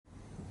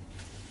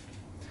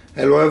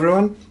Hello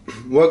everyone,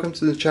 welcome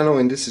to the channel,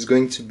 and this is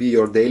going to be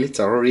your daily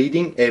tarot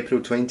reading, April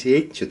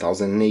 28,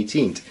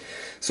 2018.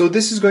 So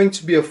this is going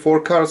to be a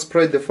 4-card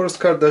spread. The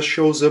first card that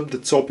shows up the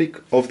topic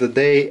of the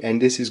day,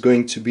 and this is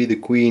going to be the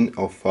Queen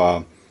of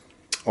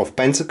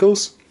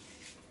Pentacles.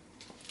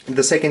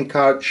 The second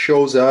card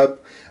shows up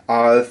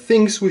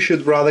things we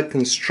should rather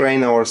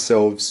constrain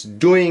ourselves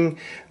doing.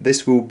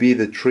 This will be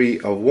the Three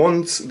of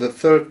Wands. The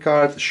third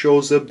card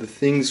shows up the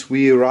things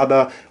we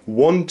rather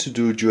want to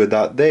do during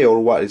that day, or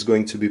what is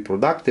going to be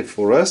productive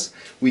for us.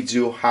 We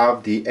do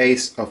have the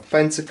Ace of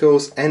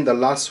Pentacles, and the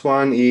last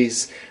one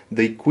is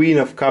the Queen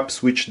of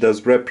Cups, which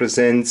does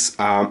represents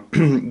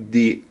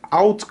the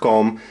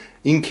outcome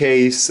in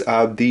case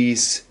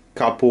these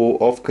couple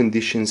of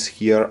conditions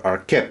here are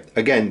kept.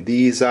 Again,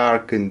 these are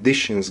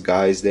conditions,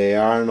 guys. They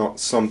are not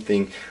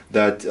something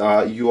that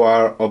you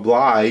are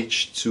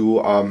obliged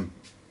to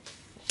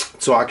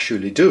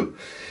actually do.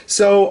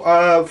 So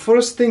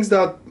first things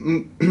that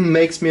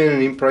makes me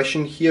an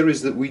impression here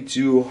is that we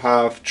do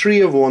have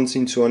Three of Wands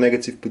into a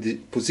negative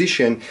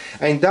position,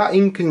 and that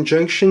in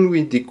conjunction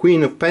with the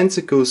Queen of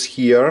Pentacles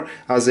here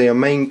as a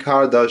main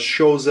card that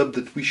shows up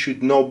that we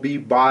should not be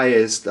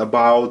biased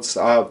about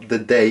the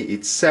day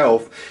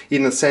itself,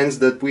 in the sense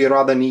that we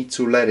rather need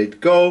to let it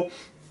go,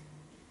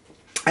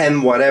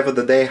 and whatever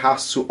the day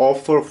has to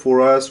offer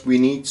for us, we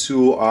need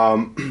to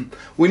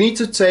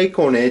take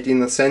on it in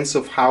the sense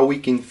of how we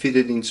can fit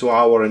it into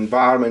our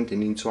environment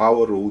and into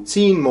our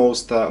routine,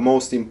 most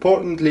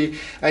importantly,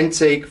 and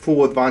take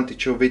full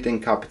advantage of it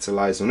and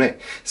capitalize on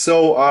it.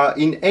 So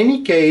in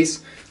any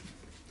case,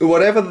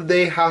 whatever the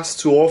day has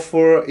to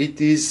offer, it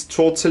is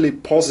totally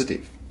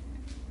positive,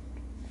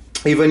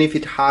 even if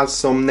it has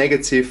some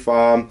negative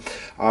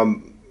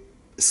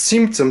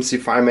symptoms,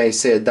 if I may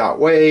say it that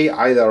way,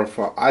 either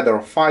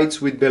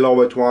fights with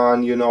beloved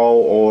one, you know,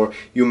 or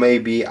you may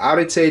be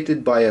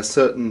irritated by a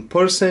certain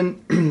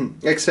person,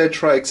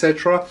 etc.,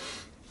 etc.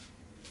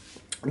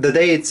 The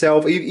day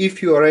itself,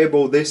 if you are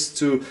able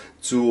to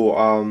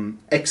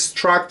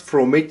extract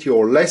from it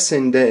your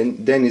lesson,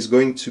 then is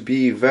going to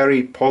be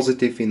very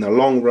positive in the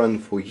long run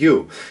for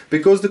you,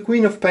 because the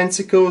Queen of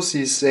Pentacles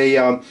is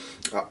a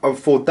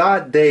for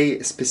that day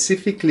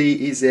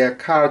specifically is a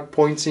card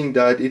pointing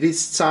that it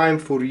is time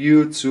for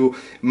you to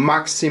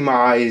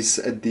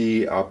maximize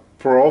the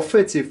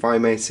profits, if I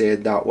may say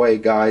it that way,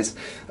 guys,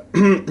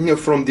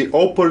 from the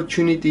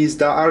opportunities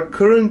that are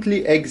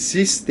currently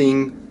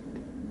existing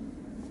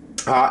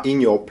in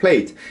your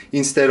plate,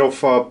 instead of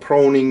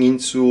proning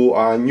into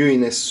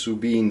newness to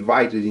be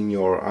invited in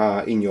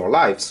your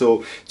life.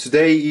 So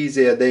today is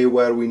a day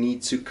where we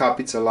need to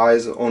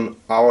capitalize on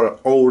our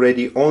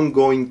already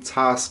ongoing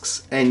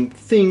tasks and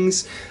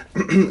things.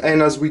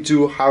 And as we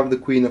do have the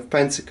Queen of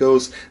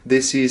Pentacles,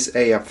 this is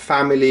a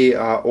family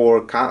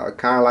or kind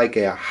of like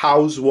a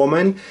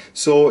housewoman,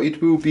 so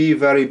it will be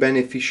very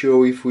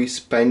beneficial if we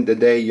spend the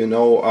day, you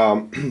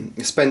know,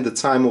 spend the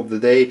time of the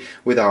day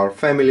with our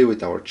family,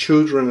 with our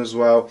children as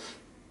well,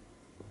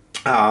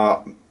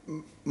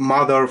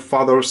 mother,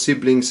 father,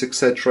 siblings,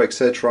 etc.,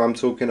 etc. I'm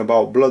talking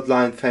about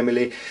bloodline,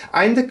 family.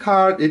 And the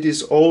card, it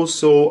is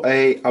also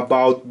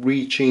about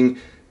reaching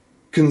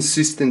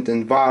consistent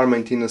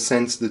environment, in a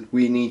sense that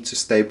we need to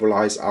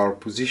stabilize our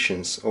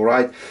positions. All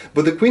right,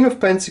 but the Queen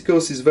of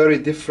Pentacles is very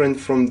different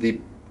from the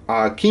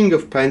King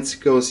of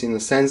Pentacles, in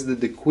the sense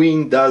that the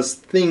Queen does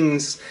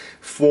things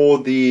for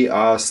the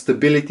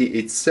stability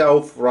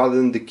itself, rather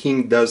than the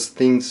King does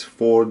things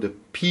for the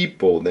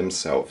people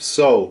themselves.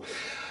 So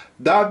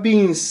that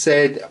being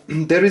said,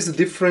 there is a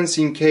difference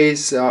in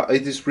case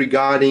it is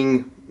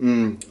regarding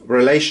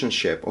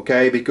relationship,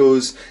 okay?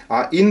 Because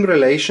in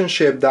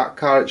relationship, that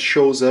card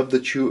shows up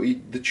that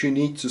you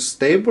need to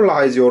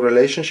stabilize your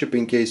relationship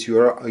in case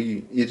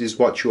it is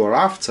what you are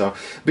after,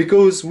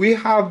 because we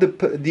have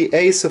the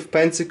Ace of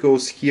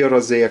Pentacles here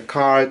as a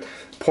card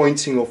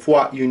pointing of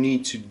what you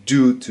need to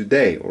do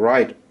today, all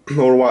right,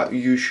 or what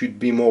you should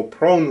be more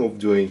prone of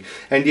doing.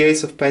 And the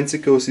Ace of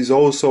Pentacles is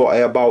also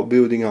about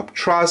building up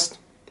trust,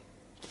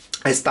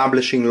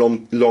 establishing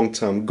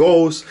long-term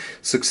goals,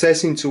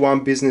 success into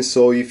one business.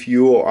 So if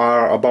you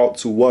are about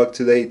to work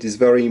today, it is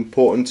very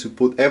important to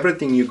put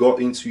everything you got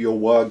into your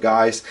work,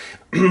 guys,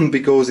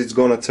 because it's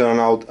gonna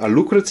turn out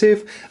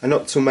lucrative. And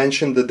not to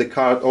mention that the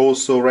card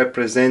also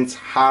represents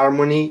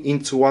harmony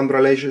into one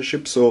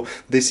relationship. So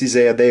this is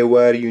a day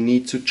where you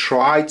need to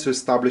try to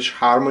establish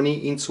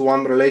harmony into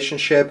one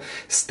relationship,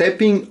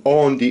 stepping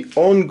on the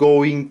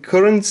ongoing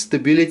current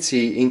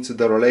stability into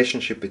the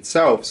relationship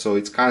itself. So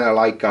it's kind of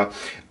like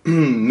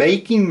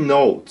making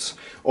notes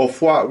of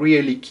what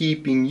really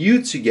keeping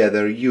you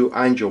together, you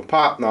and your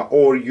partner,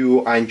 or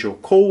you and your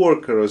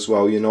co-worker as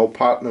well, you know,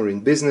 partner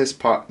in business,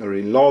 partner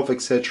in love,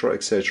 etc.,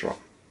 etc.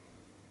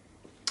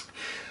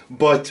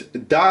 But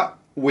that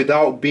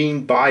without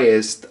being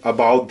biased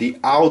about the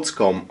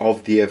outcome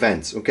of the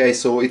events. Okay,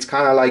 so it's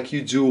kind of like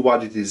you do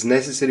what it is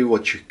necessary,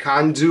 what you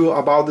can do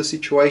about the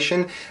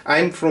situation,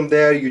 and from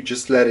there you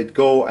just let it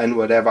go, and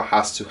whatever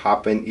has to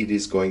happen, it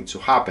is going to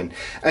happen.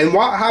 And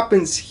what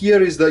happens here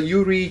is that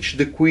you reach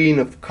the Queen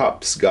of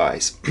Cups,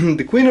 guys.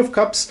 The Queen of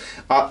Cups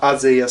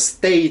as a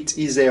state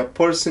is a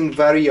person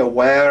very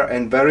aware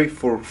and very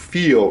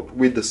fulfilled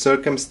with the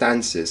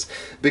circumstances,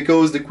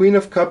 because the Queen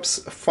of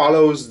Cups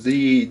follows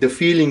the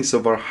feelings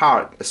of her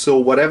heart. So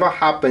whatever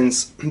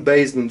happens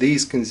based on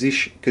these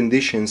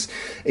conditions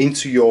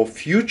into your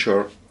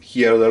future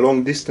here, the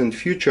long distant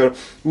future,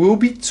 will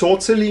be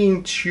totally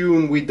in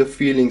tune with the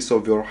feelings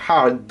of your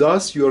heart.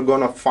 Thus you're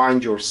gonna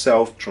find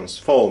yourself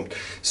transformed.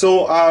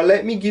 So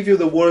let me give you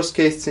the worst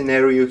case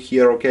scenario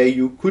here. Okay,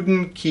 you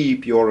couldn't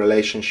keep your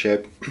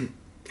relationship.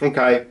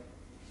 Okay,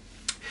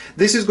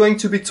 this is going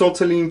to be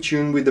totally in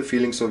tune with the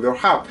feelings of your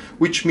heart,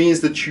 which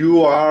means that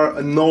you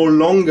are no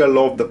longer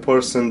love the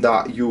person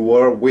that you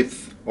were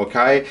with.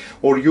 Okay,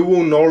 or you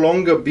will no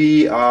longer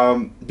be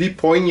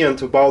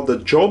poignant about the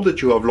job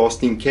that you have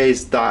lost, in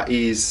case that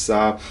is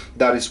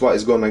what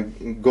is gonna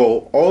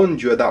go on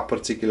you that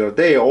particular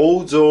day.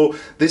 Although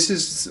this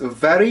is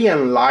very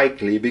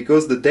unlikely,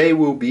 because the day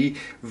will be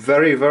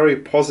very, very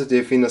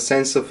positive in a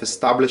sense of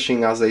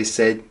establishing, as I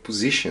said,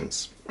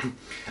 positions.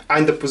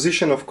 And the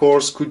position, of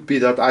course, could be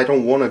that I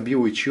don't want to be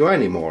with you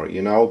anymore,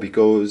 you know,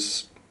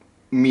 because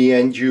me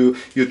and you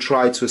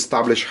try to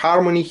establish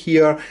harmony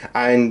here,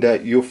 and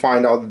you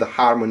find out that the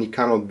harmony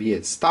cannot be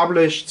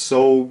established,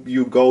 so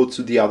you go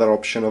to the other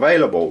option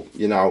available,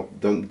 you know,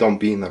 don't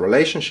be in a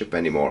relationship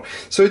anymore.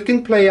 So it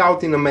can play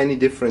out in many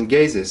different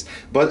cases,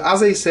 but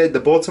as I said, the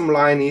bottom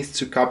line is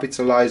to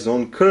capitalize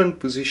on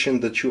current position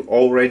that you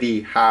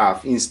already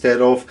have,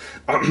 instead of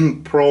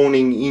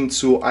proning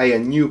into a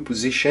new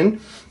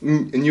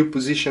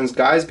positions,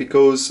 guys,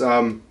 because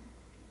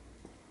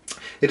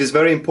it is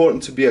very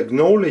important to be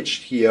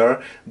acknowledged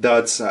here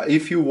that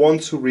if you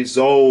want to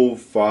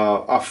resolve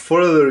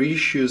further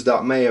issues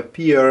that may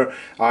appear,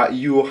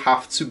 you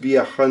have to be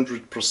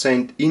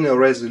 100% in a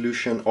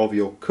resolution of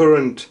your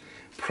current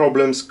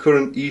problems,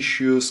 current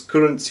issues,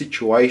 current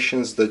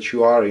situations that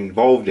you are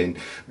involved in.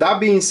 That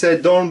being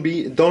said, don't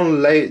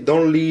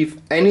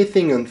leave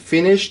anything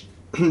unfinished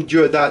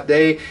during that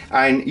day.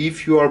 And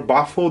if you are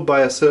baffled by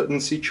a certain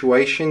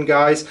situation,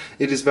 guys,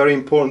 it is very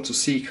important to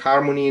seek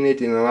harmony in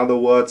it. In other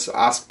words,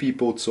 ask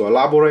people to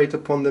elaborate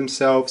upon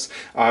themselves.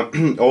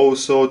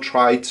 Also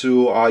try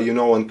to you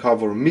know,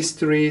 uncover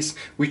mysteries,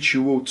 which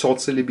you will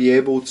totally be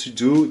able to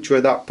do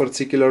during that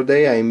particular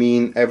day. I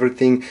mean,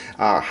 everything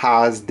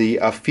has the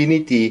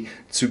affinity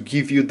to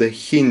give you the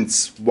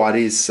hints what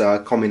is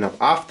coming up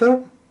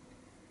after.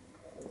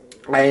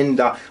 And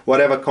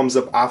whatever comes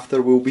up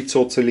after will be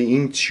totally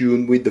in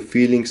tune with the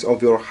feelings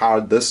of your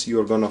heart. Thus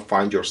you're gonna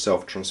find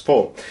yourself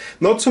transformed.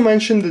 Not to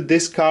mention that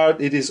this card,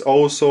 it is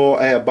also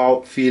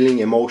about feeling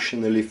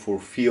emotionally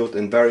fulfilled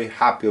and very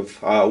happy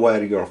of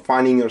where you're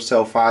finding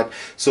yourself at.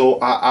 So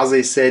as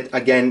I said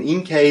again,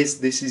 in case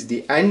this is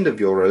the end of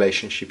your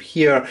relationship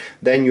here,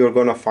 then you're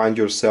gonna find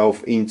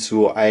yourself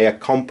into a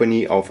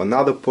company of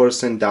another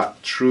person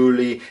that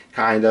truly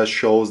kind of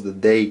shows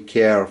that they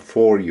care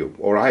for you.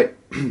 All right.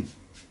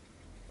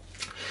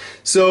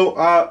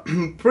 So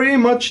pretty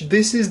much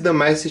this is the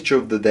message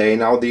of the day.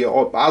 Now,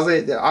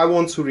 I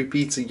want to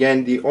repeat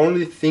again, the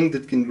only thing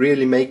that can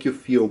really make you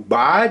feel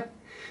bad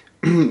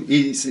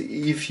is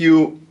if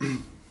you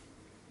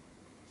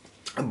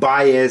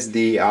bias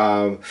the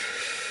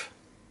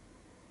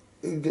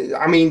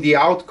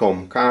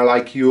outcome, kind of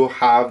like you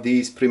have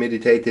these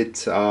premeditated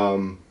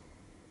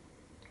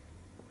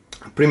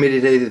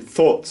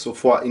thoughts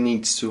of what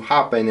needs to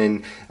happen,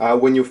 and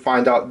when you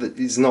find out that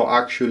it's not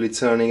actually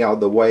turning out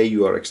the way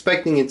you are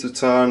expecting it to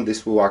turn,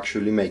 this will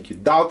actually make you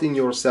doubt in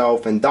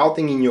yourself, and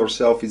doubting in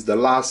yourself is the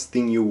last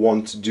thing you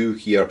want to do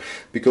here,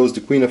 because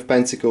the Queen of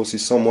Pentacles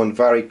is someone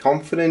very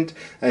confident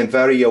and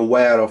very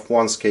aware of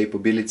one's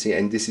capability,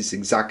 and this is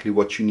exactly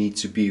what you need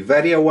to be: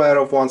 very aware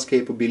of one's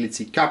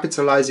capability,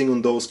 capitalizing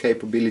on those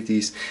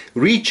capabilities,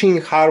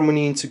 reaching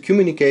harmony into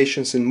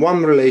communications in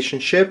one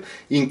relationship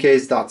in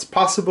case that's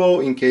possible.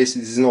 In case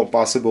it is not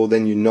possible,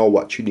 then you know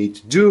what you need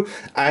to do.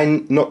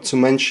 And not to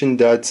mention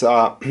that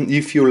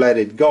if you let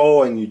it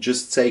go and you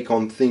just take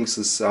on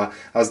things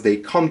as they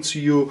come to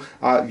you,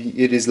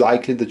 it is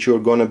likely that you're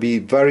going to be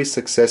very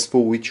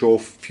successful with your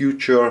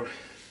future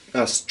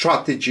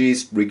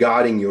strategies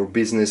regarding your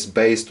business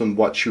based on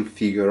what you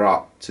figure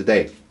out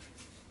today.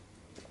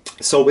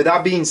 So with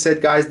that being said,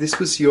 guys, this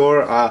was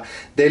your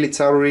daily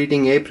tarot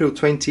reading, April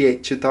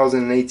 28,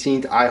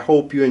 2018. I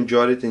hope you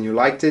enjoyed it and you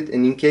liked it.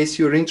 And in case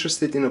you're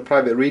interested in a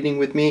private reading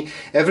with me,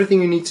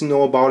 everything you need to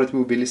know about it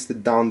will be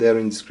listed down there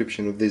in the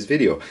description of this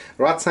video.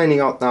 Rad signing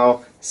out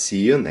now.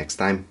 See you next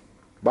time.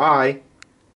 Bye.